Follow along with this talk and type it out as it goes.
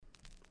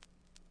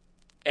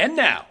And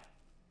now,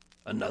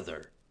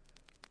 another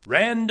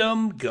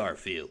Random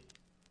Garfield.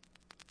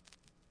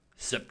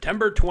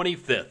 September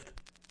 25th,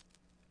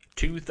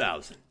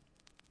 2000.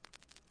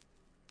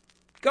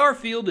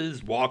 Garfield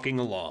is walking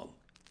along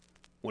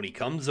when he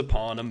comes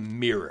upon a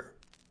mirror.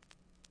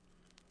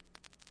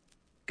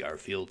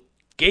 Garfield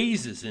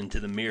gazes into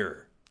the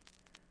mirror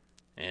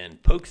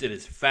and pokes at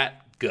his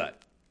fat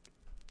gut.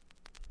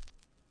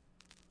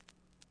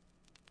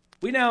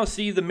 We now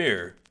see the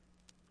mirror,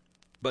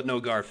 but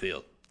no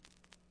Garfield.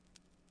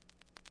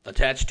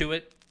 Attached to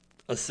it,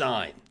 a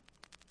sign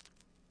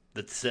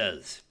that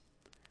says,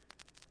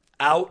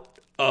 "Out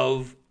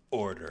of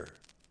order."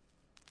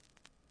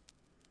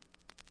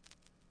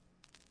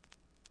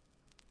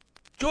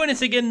 Join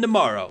us again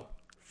tomorrow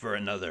for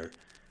another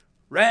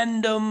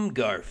Random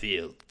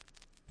Garfield.